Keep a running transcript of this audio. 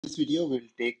This video, we'll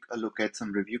take a look at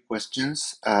some review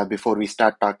questions before we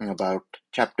start talking about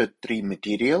Chapter 3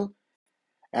 material.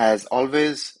 As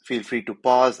always, feel free to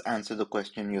pause, answer the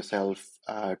question yourself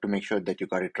to make sure that you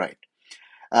got it right.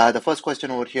 The first question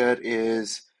over here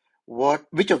is,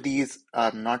 which of these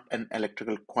are not an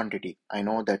electrical quantity? I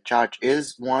know that charge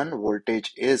is one,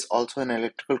 voltage is also an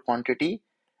electrical quantity,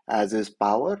 as is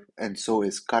power, and so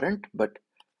is current, but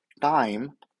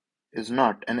time is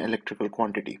not an electrical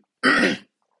quantity.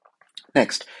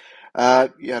 Next,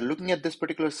 we are looking at this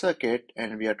particular circuit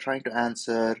and we are trying to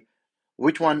answer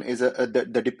which one is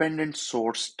the dependent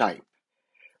source type.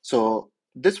 So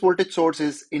this voltage source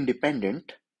is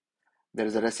independent. There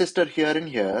is a resistor here and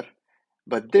here,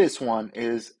 but this one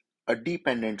is a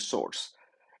dependent source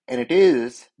and it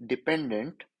is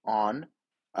dependent on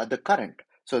the current.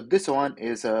 So this one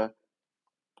is a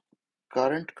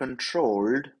current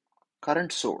controlled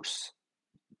current source.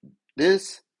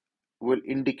 This will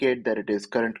indicate that it is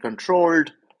current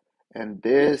controlled, and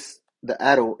the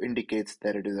arrow indicates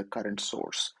that it is a current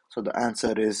source. So the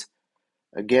answer is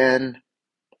again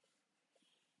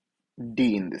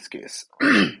D in this case.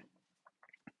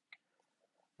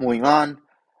 Moving on,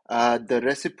 the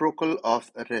reciprocal of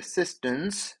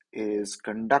resistance is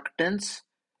conductance,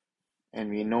 and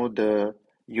we know the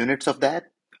units of that.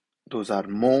 Those are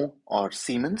mho or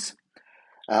Siemens,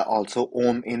 also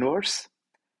ohm inverse.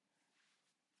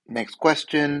 Next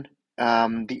question.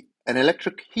 An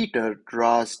electric heater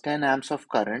draws 10 amps of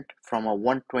current from a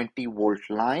 120 volt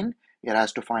line. It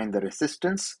has to find the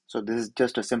resistance. So this is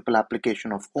just a simple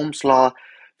application of Ohm's law.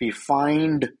 We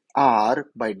find R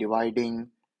by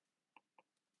dividing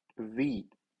V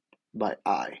by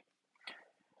I.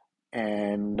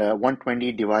 And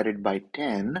 120 divided by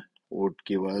 10 would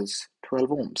give us 12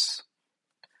 ohms.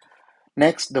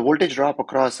 Next, the voltage drop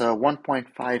across a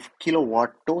 1.5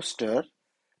 kilowatt toaster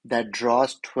that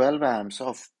draws 12 amps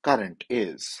of current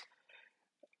is.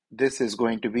 This is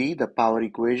going to be the power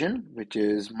equation, which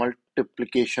is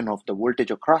multiplication of the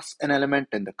voltage across an element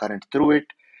and the current through it.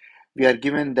 We are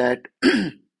given that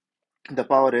the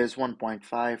power is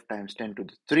 1.5 times 10 to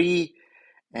the 3,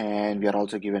 and we are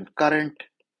also given current,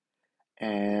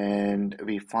 and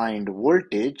we find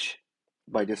voltage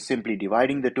by just simply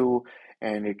dividing the two,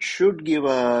 and it should give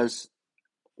us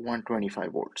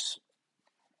 125 volts.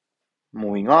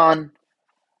 Moving on.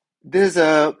 This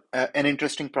is an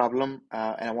interesting problem,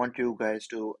 and I want you guys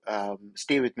to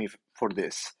stay with me for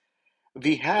this.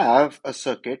 We have a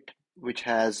circuit which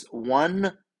has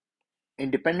one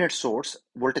independent source,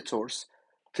 voltage source,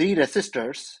 three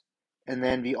resistors, and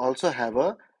then we also have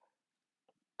a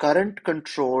current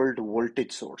controlled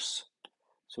voltage source.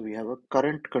 So we have a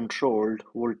current controlled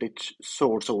voltage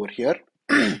source over here.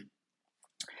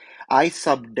 I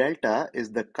sub delta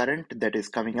is the current that is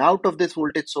coming out of this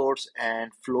voltage source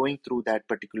and flowing through that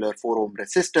particular 4 ohm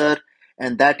resistor,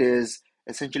 and that is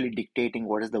essentially dictating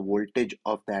what is the voltage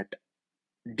of that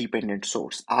dependent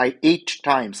source. Each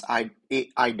times I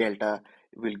delta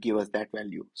will give us that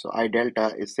value. So I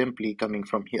delta is simply coming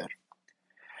from here.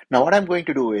 Now what I'm going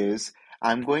to do is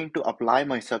I'm going to apply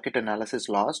my circuit analysis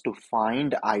laws to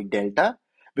find I delta,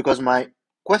 because my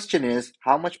question is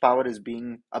how much power is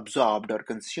being absorbed or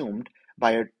consumed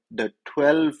by the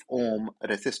 12 ohm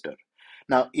resistor.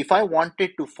 Now, if I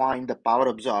wanted to find the power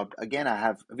absorbed, again, I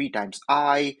have V times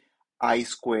I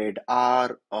squared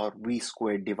R, or V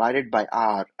squared divided by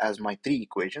R as my three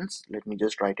equations. Let me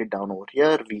just write it down over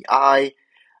here. VI,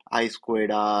 I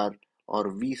squared R, or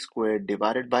V squared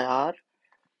divided by R.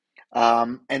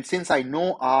 And since I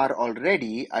know R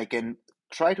already, I can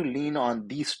try to lean on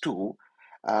these two.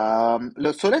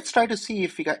 So let's try to see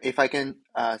if I can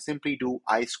simply do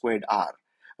I squared R,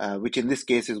 which in this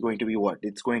case is going to be what?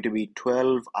 It's going to be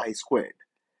 12 I squared.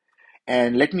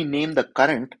 And let me name the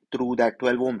current through that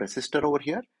 12 ohm resistor over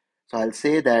here. So I'll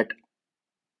say that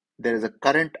there is a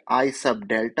current I sub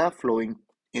delta flowing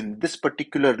in this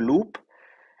particular loop,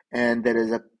 and there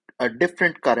is a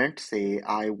different current, say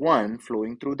I1,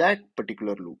 flowing through that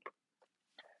particular loop.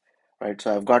 Right,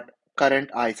 so I've got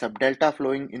current I sub delta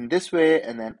flowing in this way,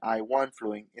 and then I1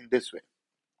 flowing in this way.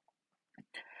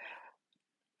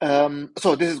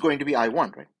 So this is going to be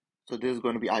I1, right? So this is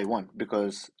going to be I1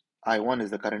 because I1 is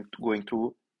the current going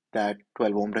through that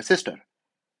 12 ohm resistor.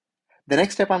 The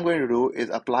next step I'm going to do is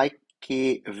apply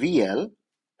KVL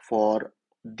for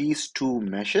these two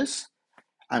meshes.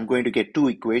 I'm going to get two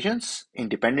equations,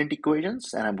 independent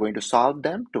equations, and I'm going to solve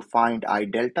them to find I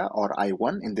delta or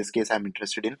I1. In this case, I'm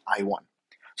interested in I1.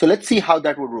 So let's see how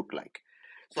that would look like.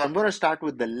 So I'm going to start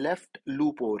with the left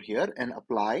loop over here and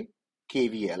apply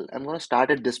KVL. I'm going to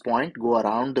start at this point, go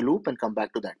around the loop and come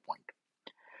back to that point.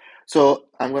 So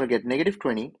I'm going to get negative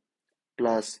 20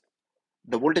 plus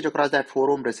the voltage across that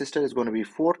 4 ohm resistor is going to be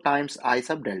 4 times I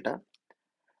sub delta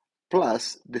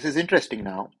plus, this is interesting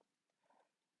now,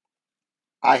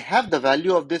 I have the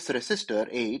value of this resistor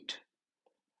 8,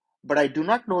 but I do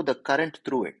not know the current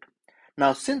through it.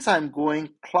 Now, since I'm going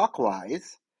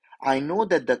clockwise, I know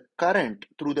that the current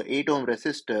through the 8 ohm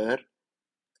resistor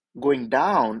going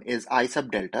down is I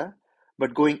sub delta,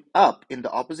 but going up in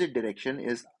the opposite direction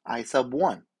is I sub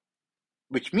 1,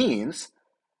 which means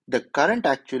the current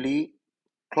actually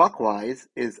clockwise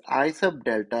is I sub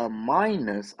delta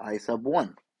minus I sub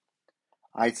 1.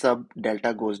 I sub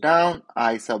delta goes down,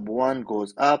 I sub 1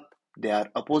 goes up. They are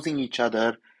opposing each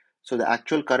other. So the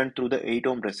actual current through the 8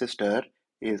 ohm resistor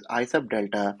is I sub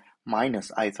delta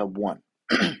minus I sub 1.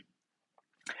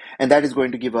 And that is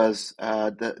going to give us,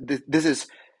 this is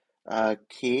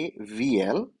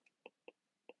KVL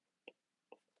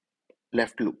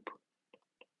left loop.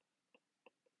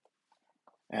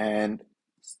 And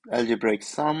algebraic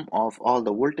sum of all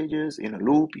the voltages in a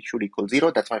loop should equal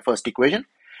 0. That's my first equation.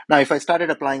 Now, if I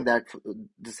started applying that,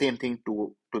 the same thing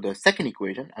to the second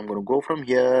equation, I'm going to go from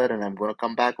here and I'm going to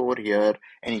come back over here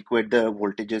and equate the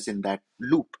voltages in that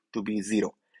loop to be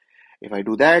 0. If I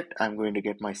do that, I'm going to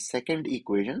get my second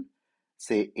equation,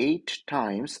 say 8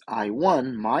 times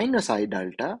I1 minus I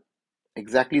delta,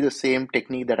 exactly the same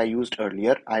technique that I used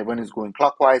earlier. I1 is going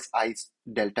clockwise, I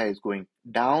delta is going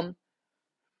down,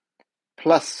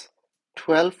 plus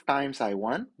 12 times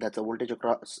I1, that's a voltage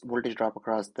drop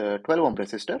across the 12 ohm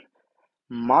resistor,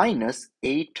 minus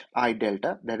 8 I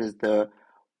delta, that is the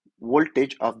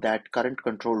voltage of that current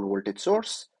controlled voltage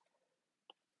source,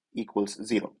 equals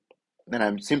 0. Then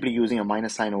I'm simply using a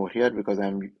minus sign over here because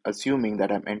I'm assuming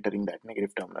that I'm entering that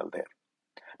negative terminal there.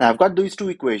 Now I've got these two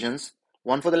equations,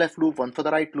 one for the left loop, one for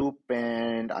the right loop,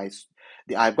 and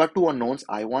I've got two unknowns,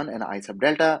 I1 and I sub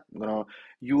delta. I'm gonna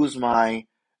use my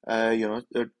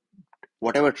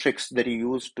whatever tricks that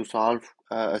you use to solve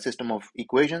a system of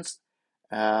equations.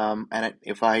 And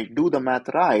if I do the math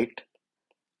right,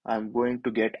 I'm going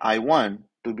to get I1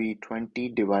 to be 20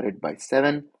 divided by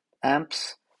 7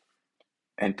 amps.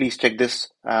 And please check this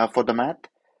for the math.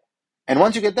 And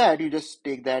once you get that, you just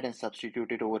take that and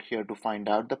substitute it over here to find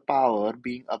out the power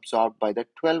being absorbed by the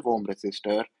 12 ohm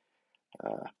resistor.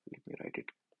 Let me write it.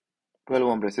 12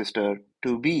 ohm resistor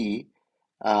to be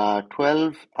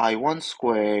 12 I1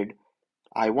 squared.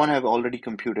 I1 have already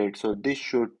computed, so this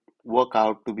should work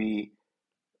out to be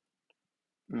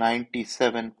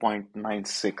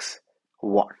 97.96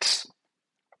 watts.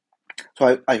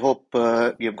 So I hope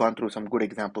we have gone through some good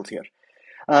examples here.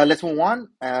 Let's move on.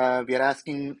 We are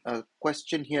asking a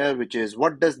question here, which is,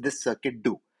 what does this circuit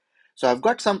do? So I've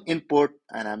got some input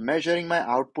and I'm measuring my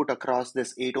output across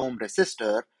this 8 ohm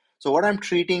resistor. So what I'm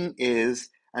treating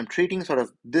sort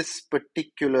of this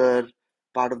particular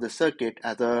part of the circuit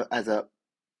as a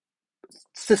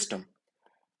system.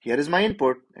 Here is my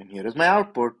input and here is my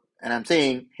output, and I'm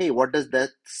saying, hey, what does that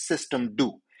system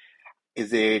do?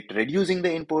 Is it reducing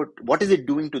the input? What is it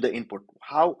doing to the input?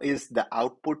 How is the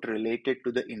output related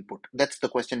to the input? That's the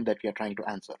question that we are trying to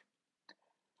answer.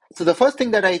 So the first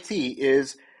thing that I see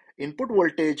is input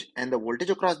voltage and the voltage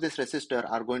across this resistor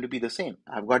are going to be the same.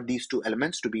 I've got these two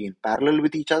elements to be in parallel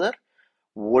with each other.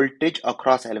 Voltage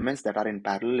across elements that are in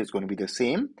parallel is going to be the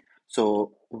same.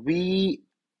 So V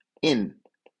in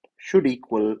should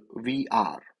equal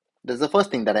VR. That's the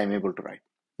first thing that I'm able to write.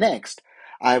 Next,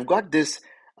 I've got this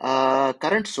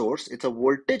current source. It's a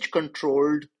voltage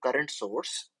controlled current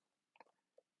source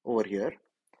over here.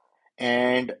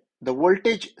 And the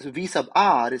voltage V sub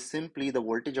R is simply the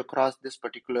voltage across this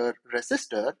particular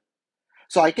resistor.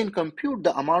 So I can compute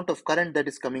the amount of current that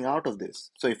is coming out of this.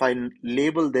 So if I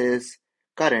label this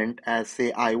current as,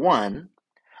 say, I1,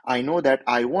 I know that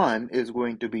I1 is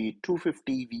going to be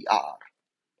 250 VR.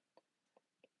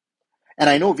 And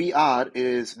I know VR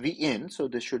is V in, so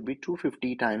this should be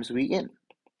 250 times V in.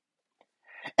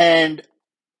 And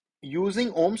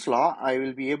using Ohm's law, I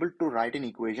will be able to write an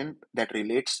equation that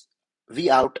relates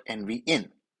V out and V in.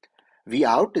 V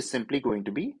out is simply going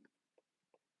to be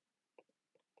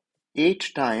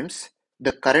 8 times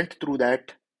the current through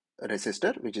that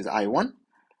resistor, which is I1.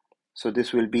 So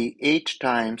this will be 8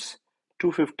 times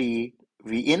 250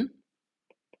 V in.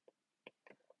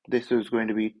 This is going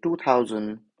to be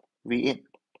 2000 V in.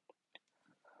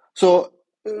 So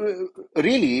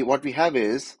really what we have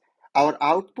is our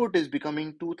output is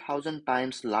becoming 2000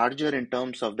 times larger in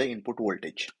terms of the input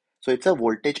voltage. So it's a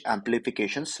voltage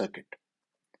amplification circuit.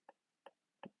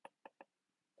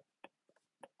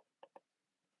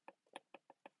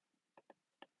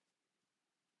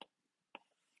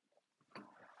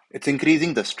 It's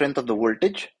increasing the strength of the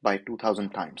voltage by 2000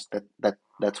 times.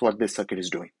 That's what this circuit is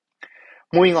doing.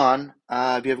 Moving on,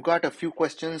 we have got a few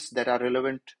questions that are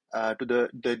relevant to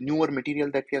the newer material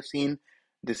that we have seen.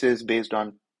 This is based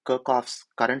on Kirchhoff's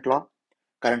current law.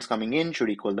 Currents coming in should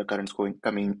equal the currents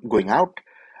going out.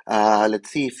 Let's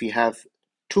see if we have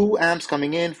 2 amps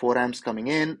coming in, 4 amps coming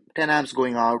in, 10 amps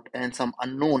going out, and some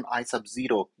unknown I sub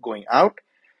 0 going out.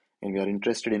 And we are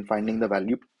interested in finding the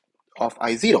value of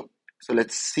I0. So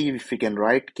let's see if we can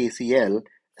write KCL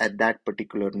at that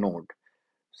particular node.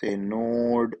 Say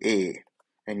node A,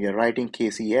 and we are writing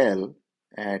KCL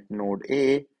at node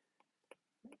A.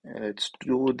 Let's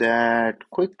do that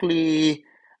quickly.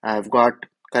 I've got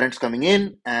currents coming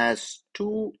in as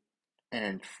 2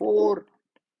 and 4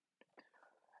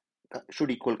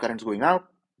 should equal currents going out,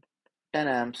 10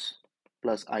 amps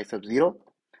plus I sub 0.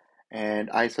 And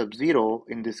I sub 0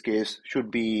 in this case should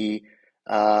be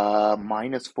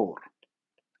minus 4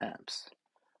 amps.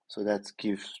 So that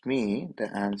gives me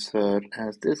the answer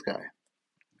as this guy.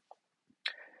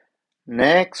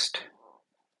 Next,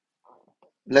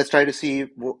 let's try to see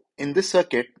in this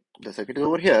circuit, the circuit is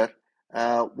over here,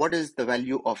 what is the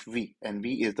value of V? And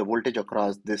V is the voltage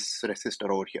across this resistor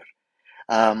over here.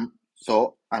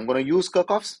 So I'm going to use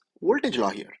Kirchhoff's voltage law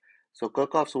here. So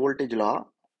Kirchhoff's voltage law,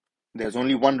 there's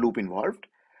only one loop involved.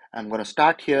 I'm going to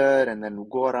start here and then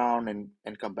go around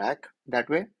and come back that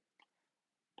way.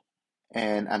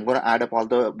 And I'm going to add up all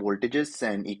the voltages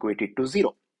and equate it to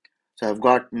 0. So I've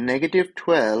got negative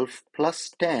 12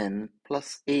 plus 10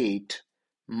 plus 8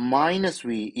 minus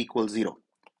V equals 0.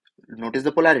 Notice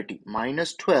the polarity.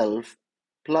 Minus 12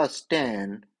 plus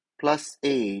 10 plus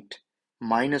 8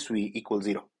 minus V equals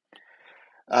 0.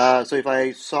 So if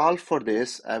I solve for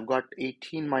this, I've got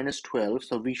 18 minus 12,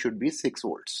 so V should be 6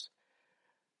 volts.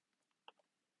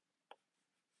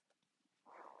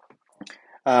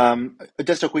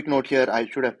 Just a quick note here, I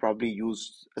should have probably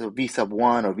used V sub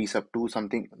 1 or V sub 2,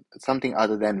 something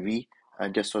other than V,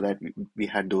 just so that we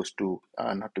had those two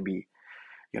not to be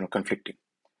conflicting.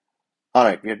 All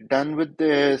right, we are done with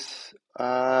this.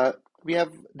 We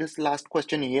have this last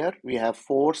question here. We have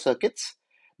 4 circuits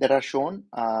that are shown.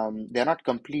 They're not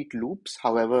complete loops.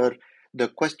 However, the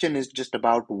question is just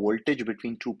about voltage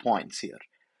between 2 points here.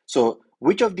 So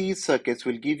which of these circuits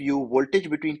will give you voltage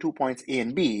between 2 points A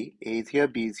and B? A is here,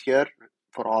 B is here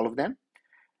for all of them.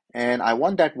 And I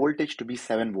want that voltage to be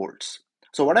 7 volts.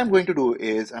 So what I'm going to do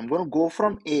is I'm going to go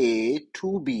from A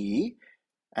to B,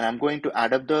 and I'm going to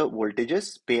add up the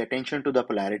voltages, pay attention to the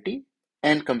polarity,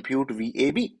 and compute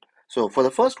VAB. So for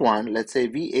the first one, let's say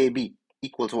VAB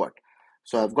equals what?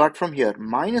 So I've got from here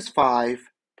minus 5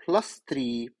 plus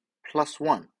 3 plus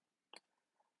 1.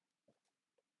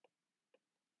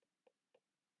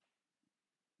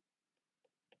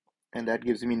 And that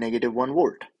gives me negative 1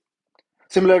 volt.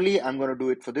 Similarly, I'm going to do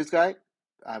it for this guy.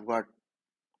 I've got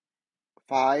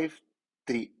 5,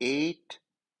 3, 8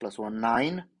 plus 1,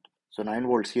 9. So 9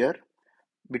 volts here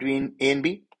between A and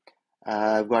B.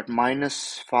 I've got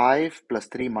minus 5 plus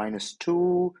 3 minus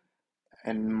 2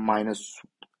 and minus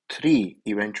 3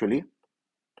 eventually.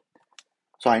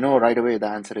 So I know right away the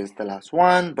answer is the last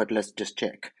one, but let's just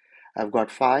check. I've got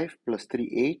 5 plus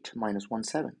 3, 8 minus 1,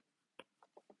 7.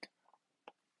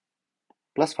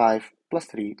 Plus 5 plus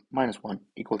 3 minus 1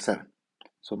 equals 7.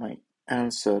 So my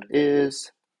answer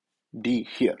is D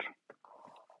here.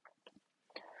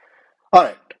 All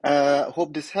right.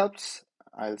 Hope this helps.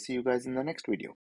 I'll see you guys in the next video.